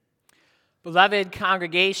Beloved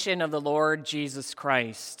congregation of the Lord Jesus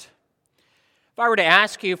Christ, if I were to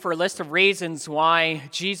ask you for a list of reasons why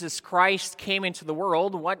Jesus Christ came into the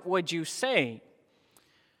world, what would you say?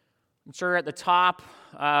 I'm sure at the top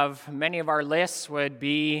of many of our lists would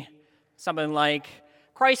be something like,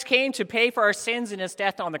 Christ came to pay for our sins in his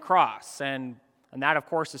death on the cross. And that, of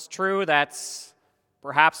course, is true. That's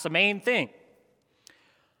perhaps the main thing.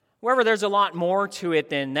 However, there's a lot more to it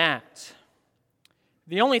than that.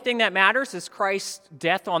 The only thing that matters is Christ's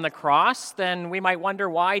death on the cross. Then we might wonder,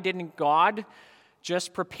 why didn't God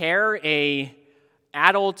just prepare an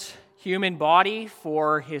adult human body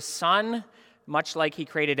for his son, much like he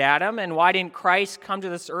created Adam? And why didn't Christ come to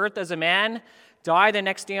this earth as a man, die the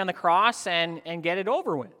next day on the cross, and get it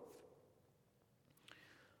over with?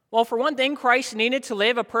 Well, for one thing, Christ needed to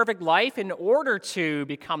live a perfect life in order to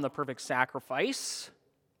become the perfect sacrifice.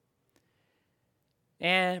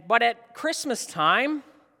 But at Christmas time,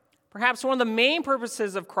 perhaps one of the main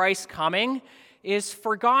purposes of Christ's coming is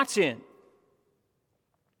forgotten.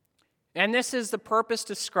 And this is the purpose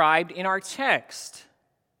described in our text.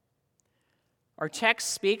 Our text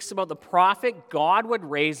speaks about the prophet God would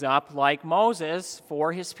raise up like Moses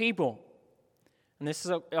for his people. And this,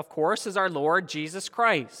 of course, is our Lord Jesus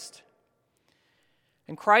Christ.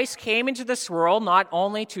 And Christ came into this world not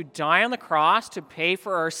only to die on the cross to pay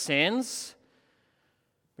for our sins,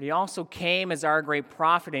 but he also came as our great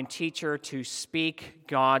prophet and teacher to speak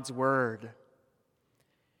God's word.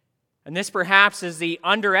 And this perhaps is the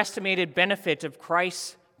underestimated benefit of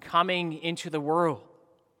Christ coming into the world.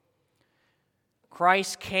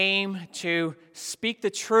 Christ came to speak the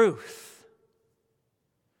truth.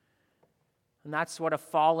 And that's what a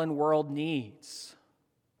fallen world needs.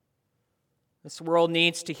 This world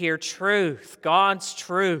needs to hear truth, God's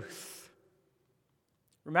truth.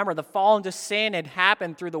 Remember, the fall into sin had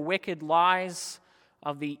happened through the wicked lies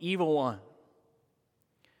of the evil one.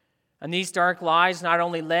 And these dark lies not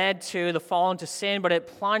only led to the fall into sin, but it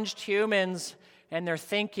plunged humans and their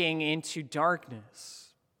thinking into darkness.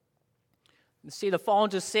 You see, the fall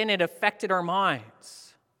into sin, it affected our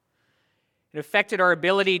minds. It affected our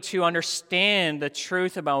ability to understand the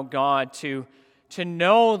truth about God, to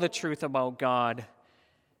know the truth about God,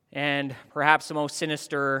 and perhaps the most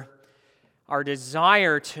sinister, our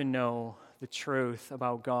desire to know the truth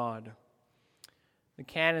about God. The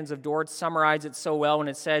Canons of Dort summarize it so well when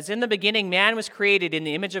it says, "In the beginning, man was created in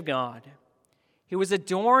the image of God. He was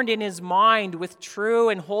adorned in his mind with true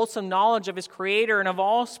and wholesome knowledge of his Creator and of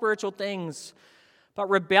all spiritual things. But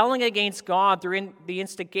rebelling against God through the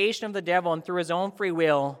instigation of the devil and through his own free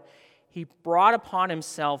will, he brought upon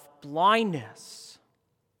himself blindness,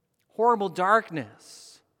 horrible darkness,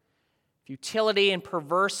 futility and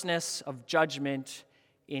perverseness of judgment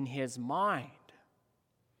in his mind."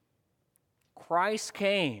 Christ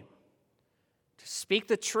came to speak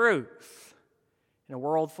the truth in a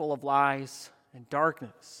world full of lies and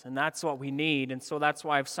darkness, and that's what we need. And so that's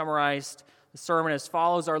why I've summarized the sermon as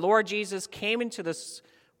follows. Our Lord Jesus came into this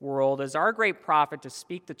world as our great prophet to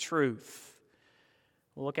speak the truth.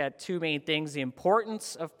 We'll look at two main things: the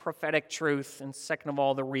importance of prophetic truth, and second of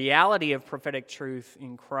all, the reality of prophetic truth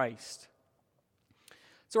in Christ.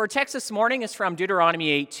 So our text this morning is from Deuteronomy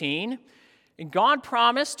 18, and God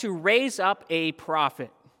promised to raise up a prophet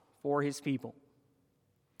for his people.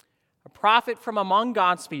 A prophet from among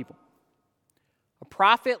God's people. A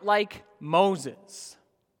prophet like Moses.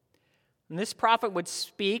 And this prophet would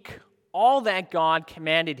speak all that God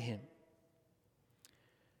commanded him.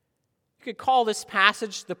 You could call this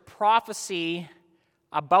passage the prophecy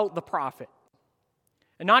about the prophet.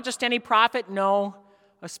 And not just any prophet, no,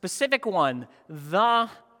 a specific one, the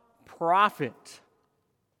prophet.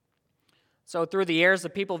 So through the years,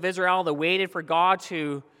 the people of Israel, they waited for God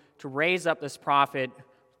to raise up this prophet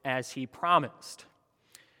as he promised.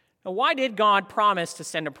 Now, why did God promise to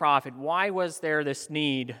send a prophet? Why was there this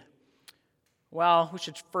need? Well, we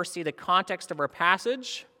should first see the context of our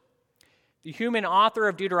passage. The human author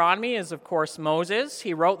of Deuteronomy is, of course, Moses.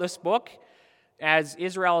 He wrote this book as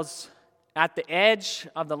Israel is at the edge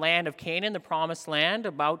of the land of Canaan, the promised land,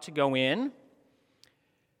 about to go in.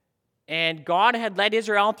 And God had led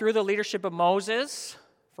Israel through the leadership of Moses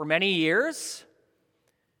for many years.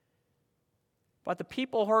 But the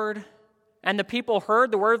people heard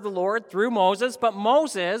the word of the Lord through Moses, but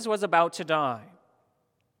Moses was about to die.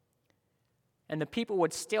 And the people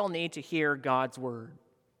would still need to hear God's word.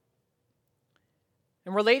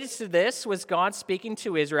 And related to this was God speaking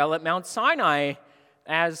to Israel at Mount Sinai.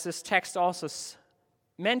 As this text also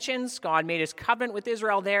mentions, God made his covenant with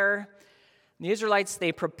Israel there. And the Israelites,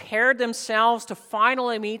 they prepared themselves to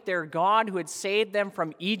finally meet their God who had saved them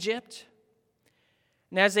from Egypt.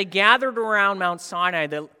 And as they gathered around Mount Sinai,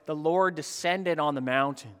 the Lord descended on the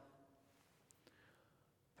mountain.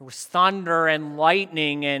 There was thunder and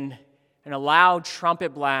lightning and a loud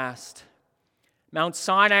trumpet blast. Mount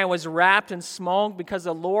Sinai was wrapped in smoke because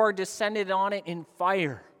the Lord descended on it in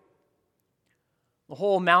fire. The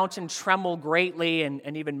whole mountain trembled greatly,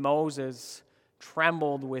 and even Moses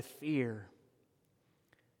trembled with fear.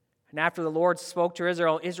 And after the Lord spoke to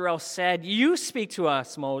Israel, Israel said, "You speak to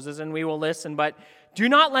us, Moses, and we will listen, but do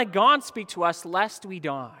not let God speak to us, lest we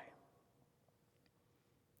die."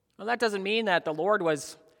 Well, that doesn't mean that the Lord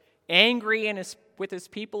was angry with his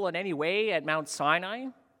people in any way at Mount Sinai,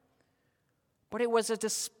 but it was a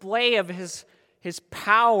display of his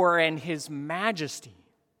power and his majesty.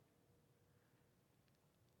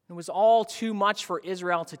 It was all too much for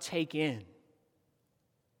Israel to take in.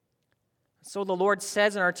 So the Lord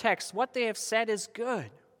says in our text, what they have said is good.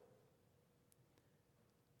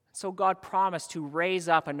 So God promised to raise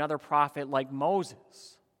up another prophet like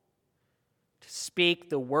Moses to speak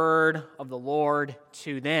the word of the Lord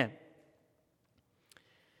to them.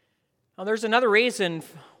 Now, there's another reason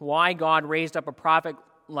why God raised up a prophet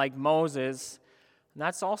like Moses, and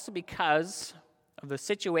that's also because of the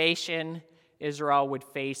situation Israel would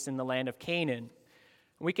face in the land of Canaan.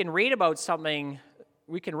 We can read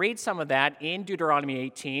some of that in Deuteronomy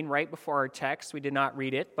 18, right before our text. We did not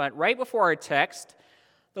read it, but right before our text,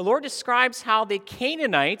 the Lord describes how the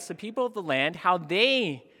Canaanites, the people of the land, how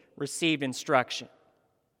they received instruction.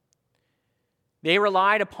 They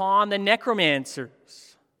relied upon the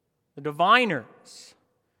necromancers, the diviners,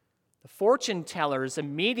 the fortune tellers, the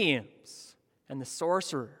mediums, and the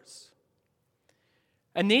sorcerers.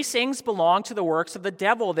 And these things belong to the works of the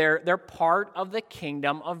devil. They're part of the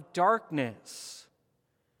kingdom of darkness.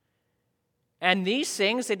 And these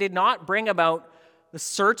things, they did not bring about the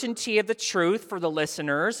certainty of the truth for the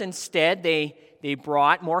listeners. Instead, they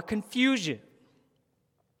brought more confusion.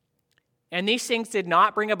 And these things did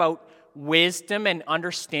not bring about wisdom and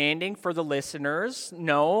understanding for the listeners.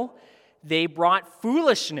 No, they brought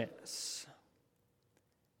foolishness.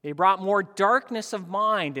 They brought more darkness of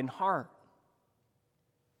mind and heart.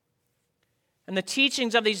 And the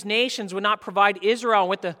teachings of these nations would not provide Israel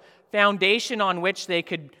with the foundation on which they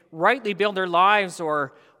could rightly build their lives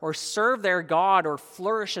or serve their God or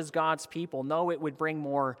flourish as God's people. No, it would bring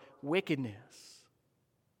more wickedness.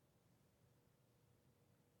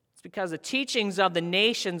 It's because the teachings of the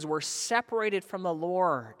nations were separated from the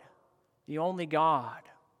Lord, the only God.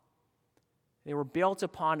 They were built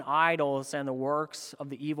upon idols and the works of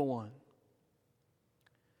the evil one.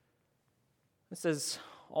 This is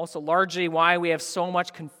also largely why we have so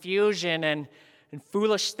much confusion and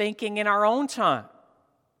foolish thinking in our own time.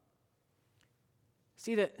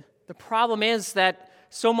 See, the problem is that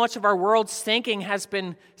so much of our world's thinking has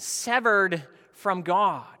been severed from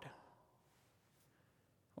God.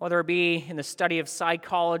 Whether it be in the study of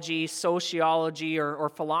psychology, sociology, or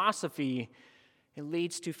philosophy, it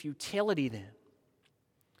leads to futility then.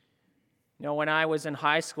 You know, when I was in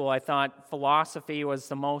high school, I thought philosophy was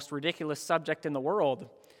the most ridiculous subject in the world.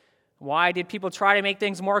 Why did people try to make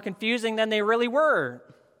things more confusing than they really were?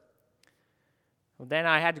 Well, then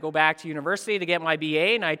I had to go back to university to get my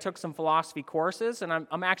BA, and I took some philosophy courses, and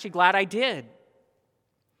I'm actually glad I did.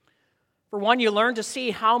 For one, you learn to see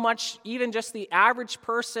how much even just the average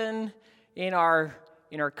person in our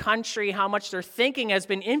country, how much their thinking has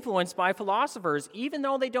been influenced by philosophers, even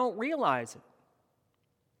though they don't realize it.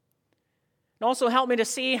 It also helped me to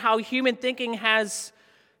see how human thinking has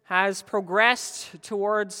progressed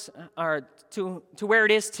towards to where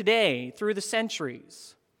it is today through the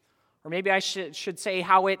centuries. Or maybe I should say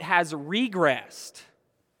how it has regressed.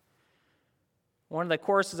 One of the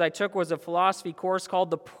courses I took was a philosophy course called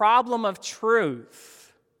The Problem of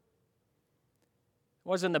Truth. It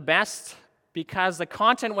wasn't the best because the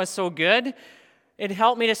content was so good. It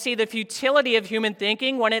helped me to see the futility of human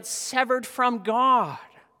thinking when it's severed from God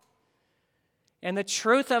and the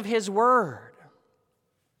truth of His Word.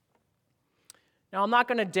 Now, I'm not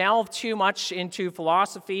going to delve too much into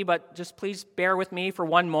philosophy, but just please bear with me for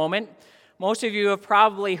one moment. Most of you have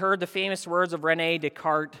probably heard the famous words of René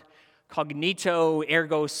Descartes, cognito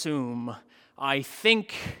ergo sum. I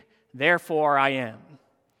think, therefore I am.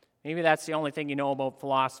 Maybe that's the only thing you know about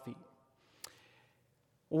philosophy.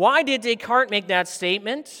 Why did Descartes make that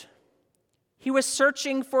statement? He was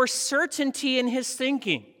searching for certainty in his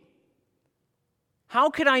thinking. How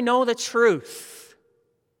could I know the truth?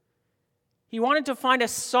 He wanted to find a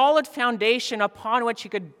solid foundation upon which he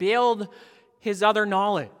could build his other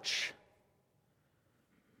knowledge.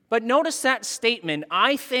 But notice that statement,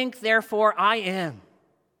 I think, therefore I am.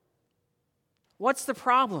 What's the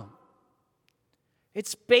problem?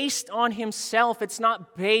 It's based on himself. It's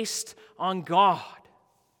not based on God.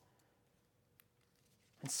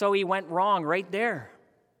 And so he went wrong right there.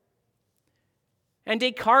 And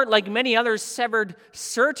Descartes, like many others, severed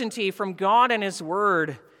certainty from God and his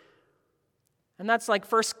word. And that's like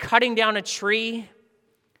first cutting down a tree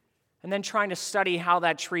and then trying to study how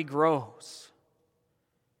that tree grows.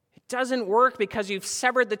 It doesn't work because you've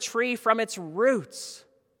severed the tree from its roots.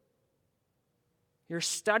 Your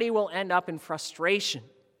study will end up in frustration.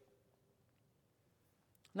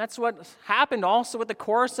 And that's what happened also with the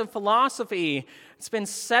course of philosophy. It's been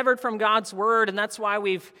severed from God's word, and that's why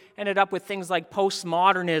we've ended up with things like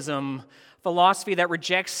postmodernism, philosophy that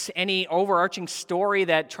rejects any overarching story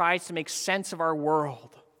that tries to make sense of our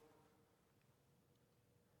world.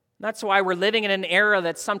 That's why we're living in an era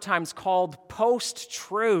that's sometimes called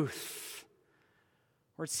post-truth,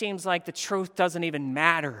 where it seems like the truth doesn't even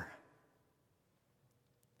matter.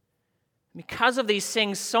 Because of these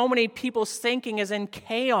things, so many people's thinking is in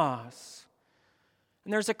chaos.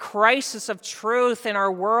 And there's a crisis of truth in our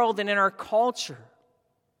world and in our culture.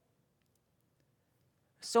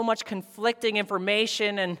 So much conflicting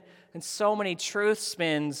information and so many truth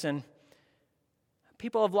spins. And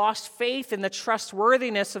people have lost faith in the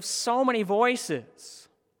trustworthiness of so many voices.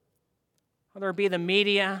 Whether it be the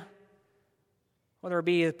media, whether it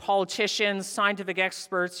be politicians, scientific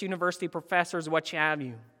experts, university professors, what have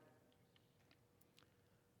you.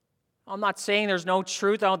 I'm not saying there's no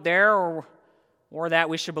truth out there or that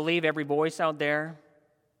we should believe every voice out there.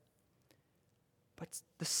 But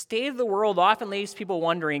the state of the world often leaves people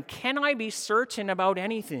wondering, can I be certain about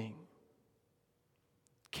anything?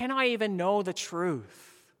 Can I even know the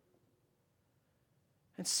truth?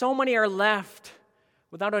 And so many are left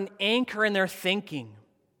without an anchor in their thinking.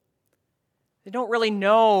 They don't really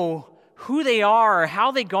know who they are,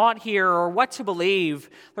 how they got here, or what to believe.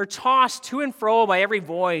 They're tossed to and fro by every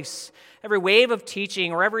voice, every wave of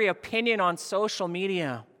teaching, or every opinion on social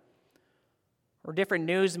media, or different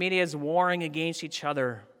news media is warring against each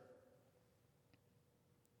other.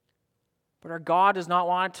 But our God does not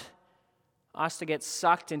want us to get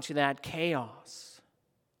sucked into that chaos.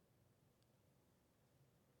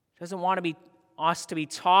 He doesn't want us to be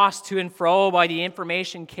tossed to and fro by the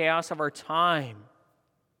information chaos of our time.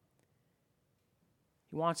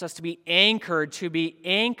 He wants us to be anchored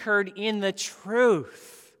in the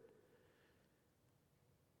truth.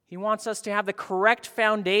 He wants us to have the correct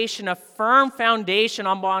foundation, a firm foundation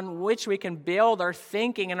upon which we can build our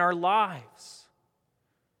thinking and our lives.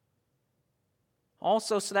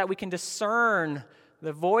 Also, so that we can discern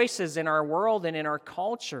the voices in our world and in our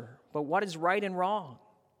culture, but what is right and wrong.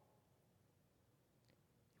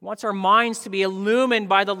 He wants our minds to be illumined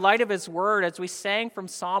by the light of his word, as we sang from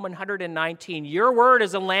Psalm 119. Your word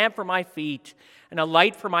is a lamp for my feet and a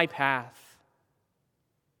light for my path.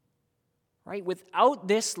 Right? Without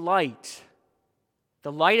this light,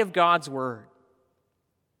 the light of God's word,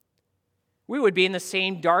 we would be in the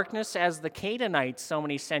same darkness as the Canaanites so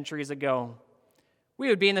many centuries ago. We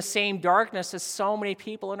would be in the same darkness as so many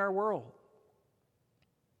people in our world.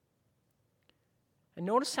 And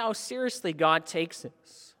notice how seriously God takes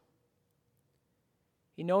this.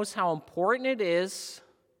 He knows how important it is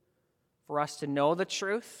for us to know the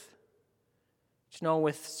truth, to know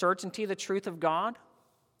with certainty the truth of God,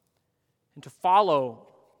 and to follow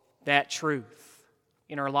that truth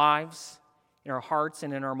in our lives, in our hearts,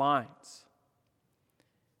 and in our minds.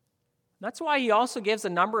 That's why he also gives a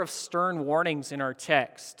number of stern warnings in our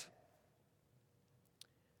text.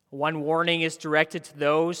 One warning is directed to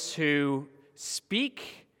those who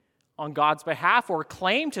speak on God's behalf or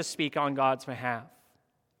claim to speak on God's behalf.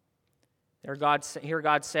 Here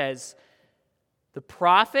God says, the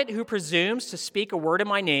prophet who presumes to speak a word in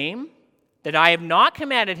my name that I have not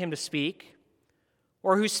commanded him to speak,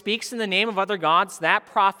 or who speaks in the name of other gods, that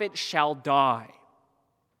prophet shall die.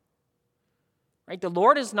 Right? The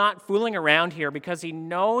Lord is not fooling around here because he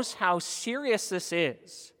knows how serious this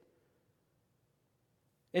is.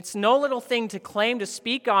 It's no little thing to claim to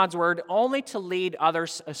speak God's word only to lead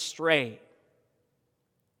others astray.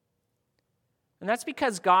 And that's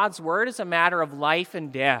because God's word is a matter of life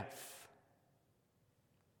and death.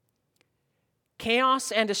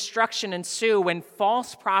 Chaos and destruction ensue when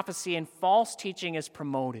false prophecy and false teaching is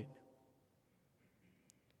promoted.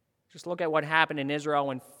 Just look at what happened in Israel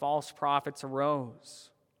when false prophets arose.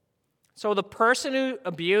 So the person who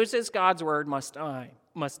abuses God's word must die.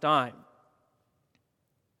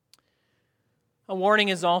 A warning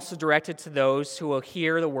is also directed to those who will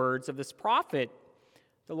hear the words of this prophet.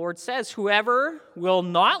 The Lord says, whoever will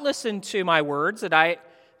not listen to my words that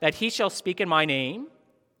he shall speak in my name,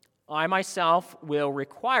 I myself will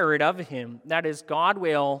require it of him. That is, God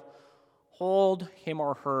will hold him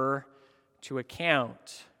or her to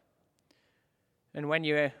account. And when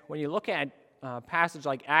you look at a passage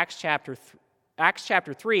like Acts chapter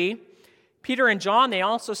 3, Peter and John, they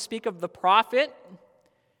also speak of the prophet,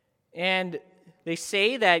 and they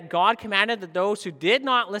say that God commanded that those who did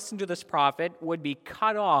not listen to this prophet would be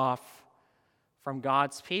cut off from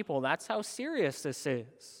God's people. That's how serious this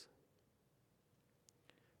is.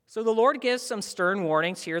 So the Lord gives some stern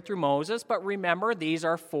warnings here through Moses, but remember, these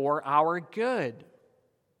are for our good.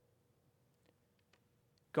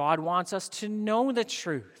 God wants us to know the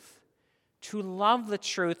truth, to love the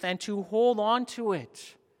truth, and to hold on to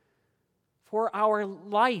it for our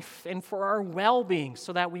life and for our well-being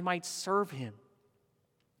so that we might serve him.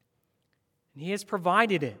 And he has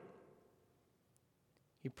provided it.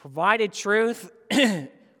 He provided truth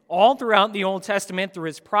all throughout the Old Testament through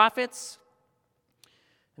his prophets.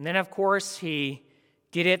 And then, of course, he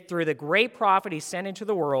did it through the great prophet he sent into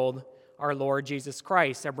the world, our Lord Jesus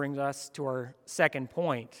Christ. That brings us to our second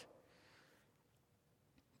point.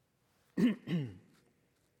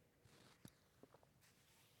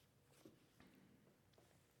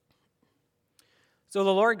 So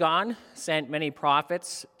the Lord God sent many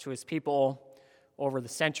prophets to his people over the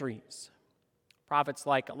centuries. Prophets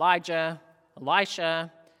like Elijah,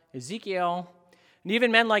 Elisha, Ezekiel, and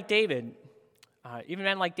even men like David. Even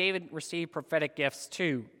men like David received prophetic gifts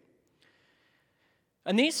too.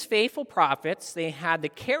 And these faithful prophets, they had the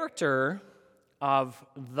character of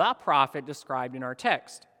the prophet described in our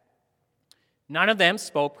text. None of them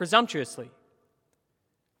spoke presumptuously.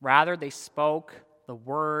 Rather, they spoke the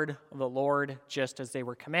word of the Lord just as they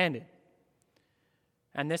were commanded.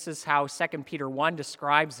 And this is how 2 Peter 1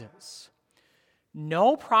 describes this.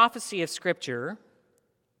 No prophecy of Scripture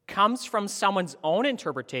comes from someone's own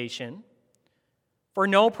interpretation, for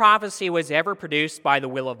no prophecy was ever produced by the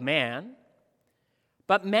will of man,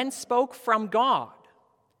 but men spoke from God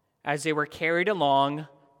as they were carried along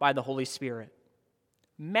by the Holy Spirit.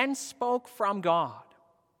 Men spoke from God.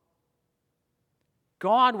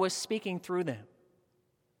 God was speaking through them.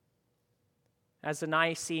 As the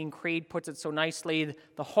Nicene Creed puts it so nicely,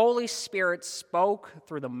 the Holy Spirit spoke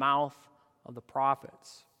through the mouth of the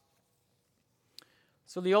prophets.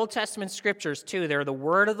 So the Old Testament scriptures, too, they're the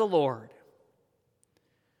word of the Lord.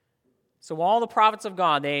 So all the prophets of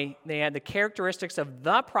God, they had the characteristics of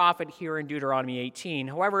the prophet here in Deuteronomy 18.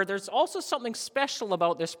 However, there's also something special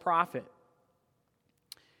about this prophet.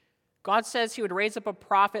 God says he would raise up a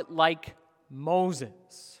prophet like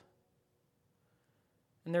Moses.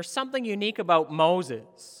 And there's something unique about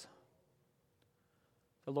Moses.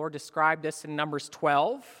 The Lord described this in Numbers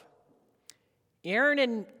 12.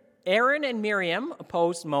 Aaron and Miriam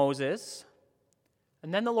opposed Moses.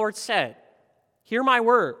 And then the Lord said, "Hear my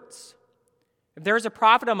words. If there is a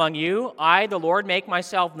prophet among you, I, the Lord, make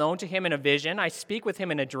myself known to him in a vision. I speak with him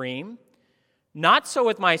in a dream. Not so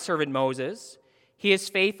with my servant Moses. He is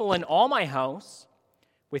faithful in all my house.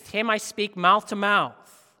 With him I speak mouth to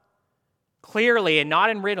mouth, clearly and not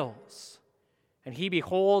in riddles. And he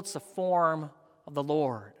beholds the form of the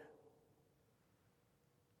Lord."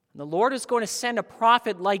 And the Lord is going to send a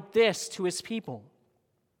prophet like this to his people.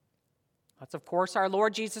 That's, of course, our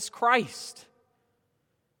Lord Jesus Christ.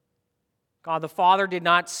 God the Father did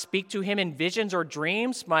not speak to him in visions or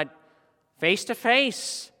dreams, but face to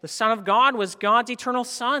face. The Son of God was God's eternal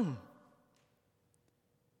Son.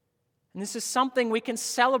 And this is something we can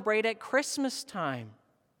celebrate at Christmas time,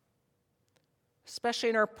 especially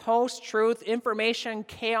in our post-truth information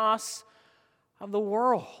chaos of the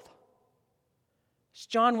world. As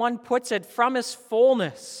John 1 puts it, from his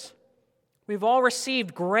fullness, we've all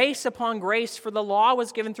received grace upon grace, for the law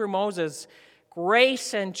was given through Moses.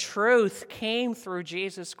 Grace and truth came through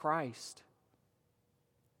Jesus Christ.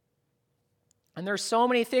 And there's so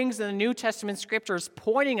many things in the New Testament scriptures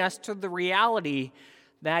pointing us to the reality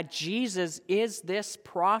that Jesus is this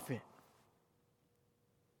prophet.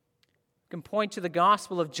 You can point to the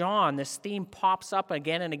Gospel of John. This theme pops up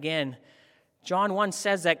again and again. John 1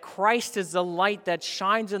 says that Christ is the light that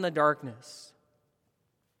shines in the darkness.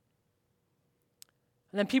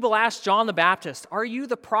 And then people ask John the Baptist, "Are you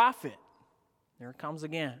the prophet?" There it comes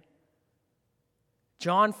again.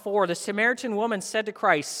 John 4, the Samaritan woman said to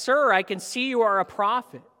Christ, "Sir, I can see you are a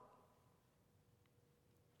prophet."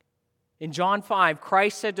 In John 5,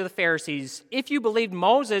 Christ said to the Pharisees, "If you believed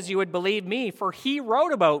Moses, you would believe me, for he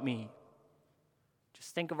wrote about me."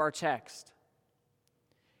 Just think of our text.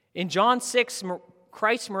 In John 6,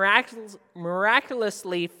 Christ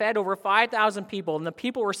miraculously fed over 5,000 people, and the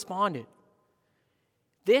people responded,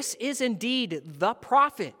 "This is indeed the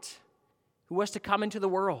prophet who was to come into the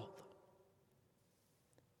world."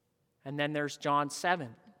 And then there's John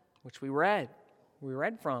 7, which we read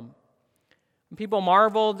from. And people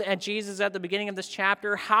marveled at Jesus at the beginning of this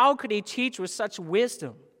chapter. How could he teach with such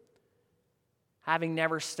wisdom, having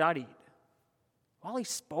never studied? Well, he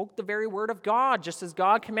spoke the very word of God, just as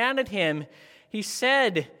God commanded him. He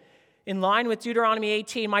said, in line with Deuteronomy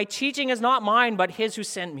 18, "My teaching is not mine, but his who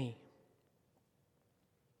sent me."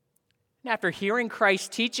 And after hearing Christ's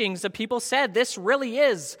teachings, the people said, "This really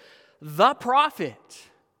is the prophet."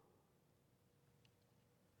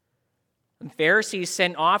 And Pharisees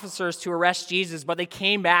sent officers to arrest Jesus, but they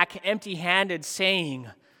came back empty-handed,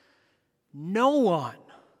 saying, "No one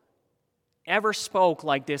ever spoke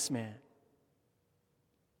like this man."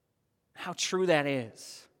 How true that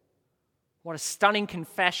is. What a stunning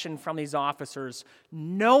confession from these officers.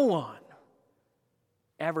 No one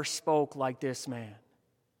ever spoke like this man.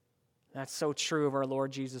 That's so true of our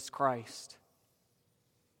Lord Jesus Christ.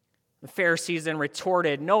 The Pharisees then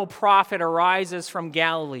retorted, "No prophet arises from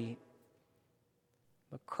Galilee."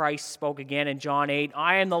 But Christ spoke again in John 8,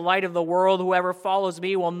 "I am the light of the world. Whoever follows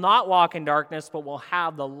me will not walk in darkness, but will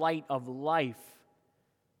have the light of life."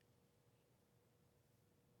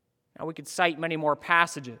 Now, we could cite many more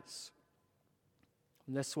passages.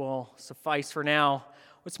 This will suffice for now.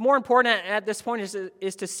 What's more important at this point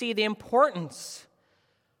is to see the importance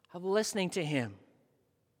of listening to him.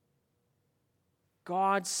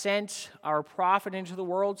 God sent our prophet into the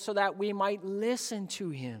world so that we might listen to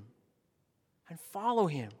him and follow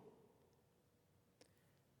him.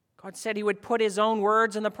 God said he would put his own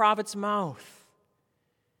words in the prophet's mouth.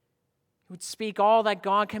 He would speak all that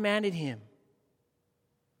God commanded him.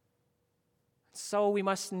 So we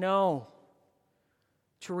must know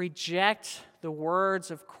to reject the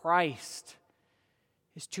words of Christ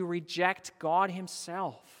is to reject God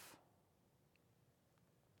himself.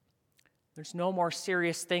 There's no more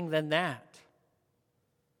serious thing than that.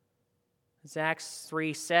 As Acts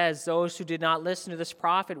 3 says, those who did not listen to this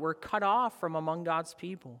prophet were cut off from among God's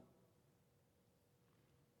people.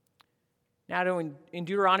 Now, in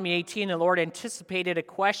Deuteronomy 18, the Lord anticipated a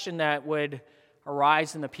question that would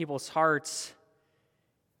arise in the people's hearts.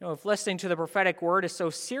 If listening to the prophetic word is so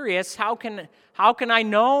serious, how can I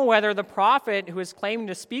know whether the prophet who is claiming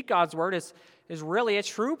to speak God's word is really a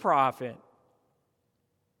true prophet?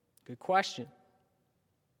 Good question.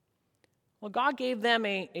 Well, God gave them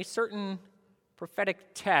a certain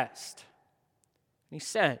prophetic test. He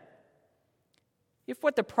said, if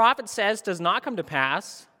what the prophet says does not come to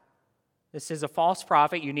pass, this is a false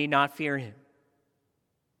prophet, you need not fear him.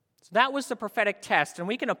 So that was the prophetic test, and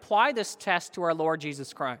we can apply this test to our Lord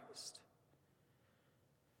Jesus Christ.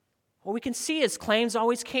 What we can see his claims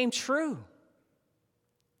always came true.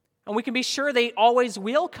 And we can be sure they always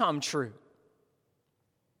will come true.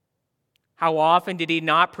 How often did he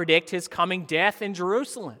not predict his coming death in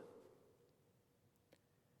Jerusalem?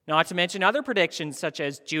 Not to mention other predictions such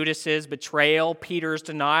as Judas's betrayal, Peter's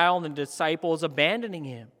denial, and the disciples abandoning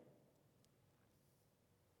him.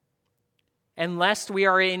 And lest we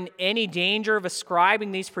are in any danger of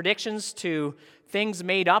ascribing these predictions to things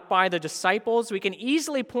made up by the disciples, we can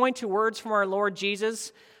easily point to words from our Lord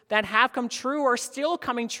Jesus that have come true or are still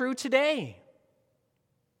coming true today.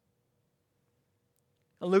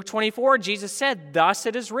 In Luke 24, Jesus said, "Thus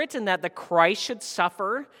it is written that the Christ should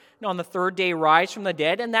suffer and on the third day rise from the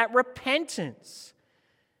dead, and that repentance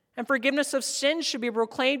and forgiveness of sins should be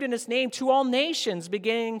proclaimed in his name to all nations,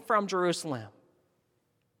 beginning from Jerusalem."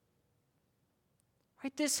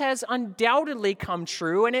 Right? This has undoubtedly come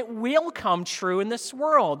true, and it will come true in this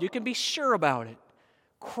world. You can be sure about it.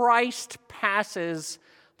 Christ passes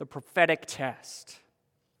the prophetic test.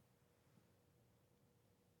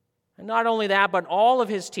 And not only that, but all of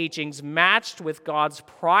his teachings matched with God's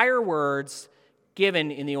prior words given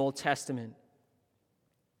in the Old Testament.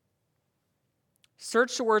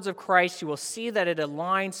 Search the words of Christ, you will see that it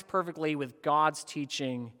aligns perfectly with God's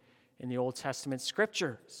teaching in the Old Testament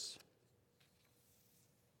scriptures.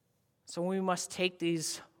 So we must take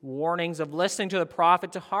these warnings of listening to the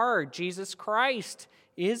prophet to heart. Jesus Christ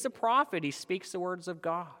is the prophet. He speaks the words of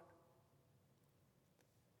God.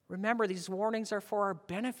 Remember, these warnings are for our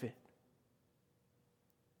benefit.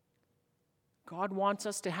 God wants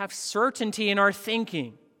us to have certainty in our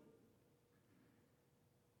thinking.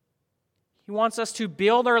 He wants us to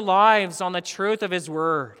build our lives on the truth of his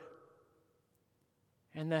word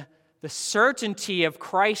and the certainty of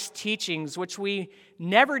Christ's teachings, which we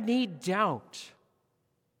never need doubt.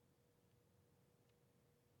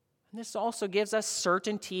 And this also gives us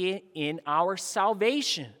certainty in our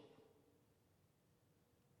salvation.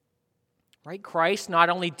 Right? Christ not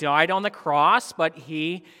only died on the cross, but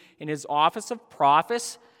he, in his office of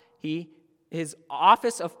prophet, he his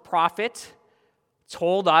office of prophet,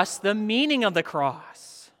 told us the meaning of the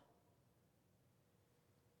cross.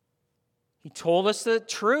 He told us the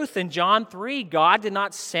truth in John 3. God did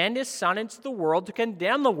not send his Son into the world to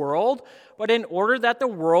condemn the world, but in order that the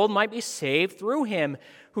world might be saved through him.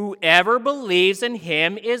 Whoever believes in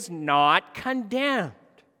him is not condemned.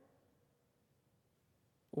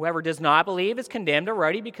 Whoever does not believe is condemned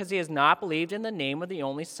already because he has not believed in the name of the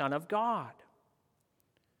only Son of God.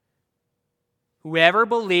 Whoever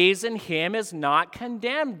believes in him is not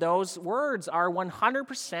condemned. Those words are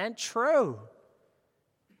 100% true.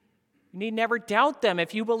 You need never doubt them.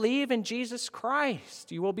 If you believe in Jesus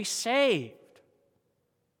Christ, you will be saved.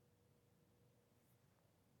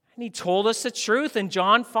 And he told us the truth in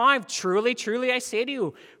John 5. Truly, truly, I say to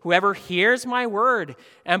you, whoever hears my word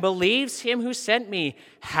and believes him who sent me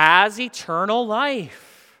has eternal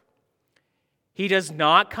life. He does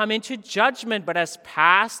not come into judgment, but has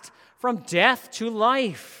passed from death to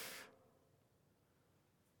life.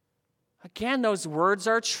 Again, those words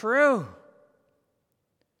are true.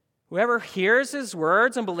 Whoever hears his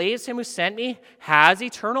words and believes him who sent me has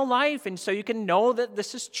eternal life. And so you can know that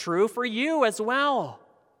this is true for you as well.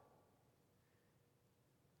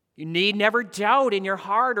 You need never doubt in your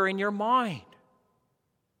heart or in your mind.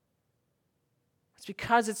 It's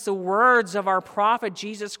because it's the words of our prophet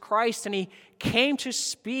Jesus Christ, and he came to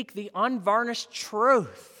speak the unvarnished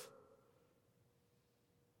truth.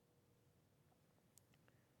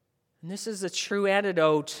 And this is the true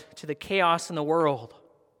antidote to the chaos in the world.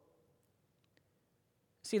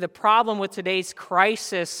 See, the problem with today's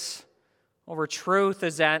crisis over truth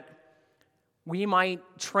is that we might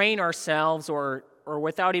train ourselves or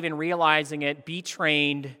without even realizing it, be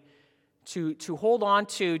trained to hold on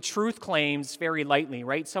to truth claims very lightly,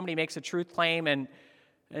 right? Somebody makes a truth claim,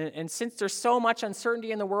 and since there's so much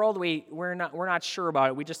uncertainty in the world, we're not sure about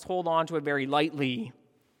it. We just hold on to it very lightly.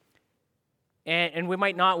 And we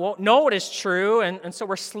might not know it is true, and so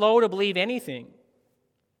we're slow to believe anything.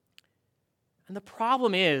 And the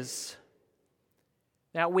problem is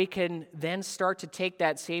that we can then start to take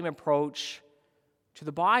that same approach to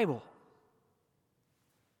the Bible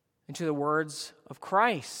and to the words of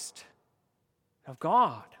Christ, of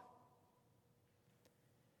God.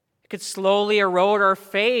 It could slowly erode our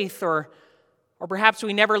faith, or perhaps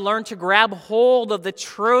we never learn to grab hold of the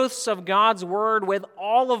truths of God's word with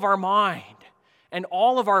all of our mind and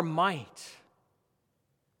all of our might.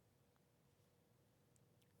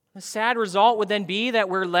 The sad result would then be that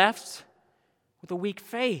we're left with a weak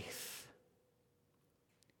faith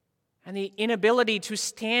and the inability to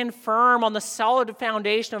stand firm on the solid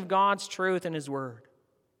foundation of God's truth and his word.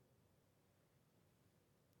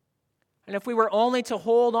 And if we were only to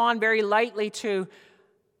hold on very lightly to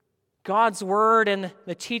God's word and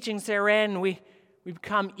the teachings therein, we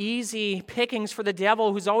become easy pickings for the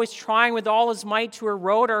devil, who's always trying with all his might to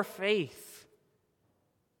erode our faith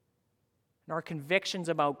and our convictions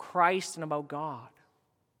about Christ and about God.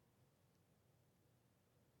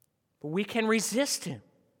 But we can resist him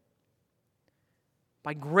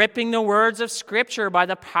by gripping the words of Scripture by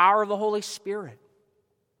the power of the Holy Spirit.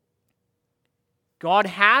 God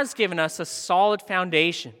has given us a solid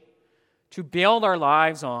foundation to build our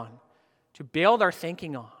lives on, to build our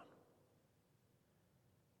thinking on.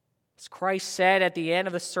 As Christ said at the end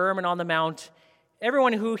of the Sermon on the Mount,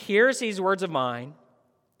 everyone who hears these words of mine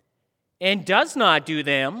and does not do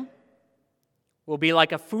them will be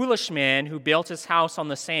like a foolish man who built his house on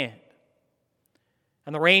the sand.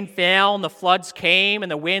 And the rain fell, and the floods came,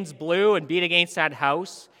 and the winds blew and beat against that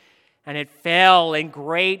house, and it fell, and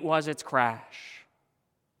great was its crash.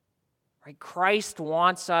 Right? Christ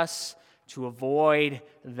wants us to avoid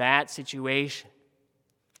that situation.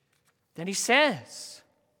 Then he says,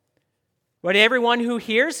 but everyone who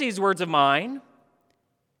hears these words of mine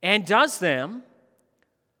and does them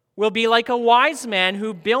will be like a wise man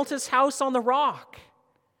who built his house on the rock.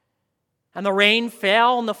 And the rain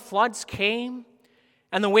fell, and the floods came,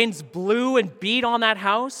 and the winds blew and beat on that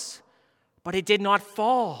house, but it did not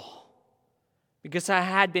fall, because it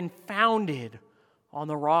had been founded on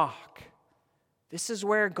the rock. This is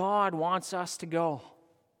where God wants us to go.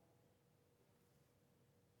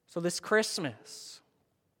 So this Christmas,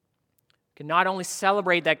 we can not only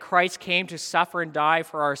celebrate that Christ came to suffer and die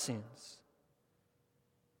for our sins,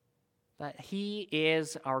 that he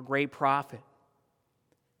is our great prophet.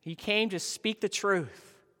 He came to speak the truth.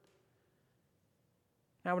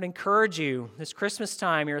 I would encourage you this Christmas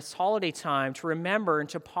time, or this holiday time, to remember and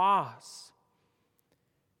to pause.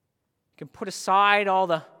 You can put aside all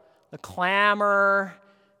the clamor,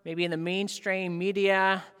 maybe in the mainstream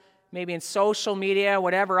media, maybe in social media,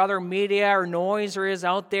 whatever other media or noise there is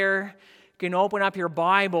out there. can open up your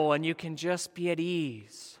Bible and you can just be at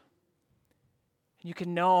ease. You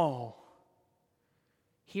can know,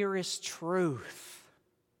 here is truth.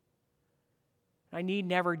 I need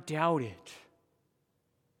never doubt it.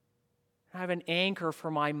 I have an anchor for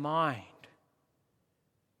my mind.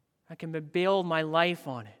 I can build my life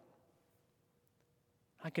on it.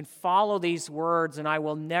 I can follow these words and I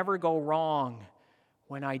will never go wrong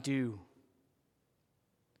when I do.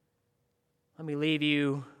 Let me leave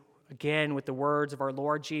you again with the words of our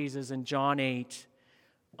Lord Jesus in John 8.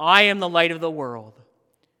 I am the light of the world.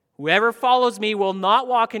 Whoever follows me will not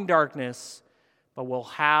walk in darkness, but will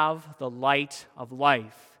have the light of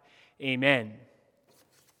life. Amen.